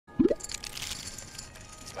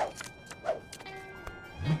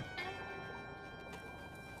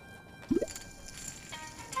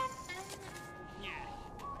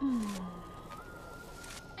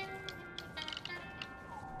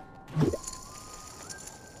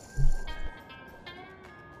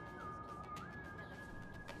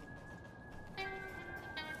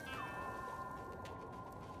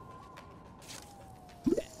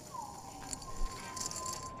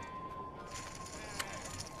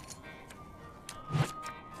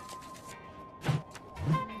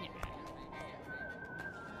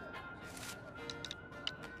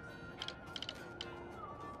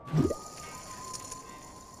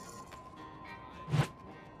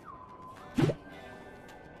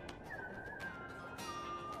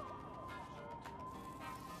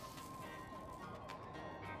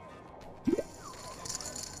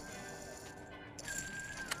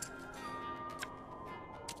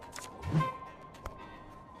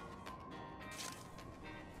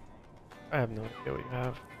I have no idea what you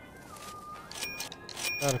have.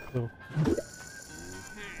 Not a clue.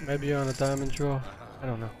 Maybe you're on a diamond draw. I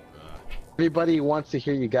don't know. Everybody wants to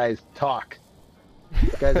hear you guys talk.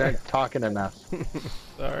 You guys aren't talking enough.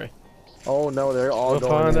 Sorry. Oh no, they're all We'll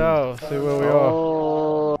going find in. out. See where we are.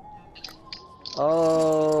 Oh.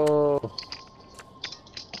 Oh.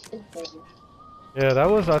 Yeah, that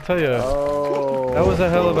was, I'll tell you, Oh. that was a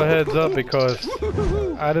hell of a heads up because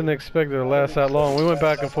I didn't expect it to last that long. We went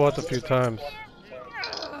back and forth a few times.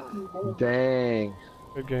 Dang.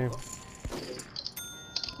 Good game.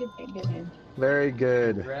 Very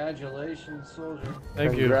good. Congratulations, soldier.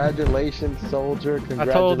 Thank you. Congratulations, soldier. Congratulations.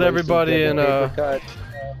 I told everybody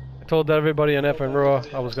in I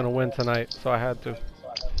FNRaw I was gonna win tonight, so I had to.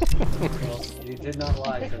 Well, you did not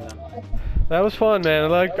lie to them. That was fun, man.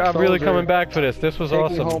 Like, I'm really Soldier, coming back for this. This was taking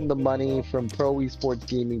awesome. home the money from Pro Esports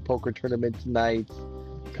Gaming Poker Tournament tonight.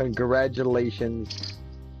 Congratulations.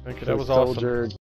 Thank you. That was awesome. Soldier.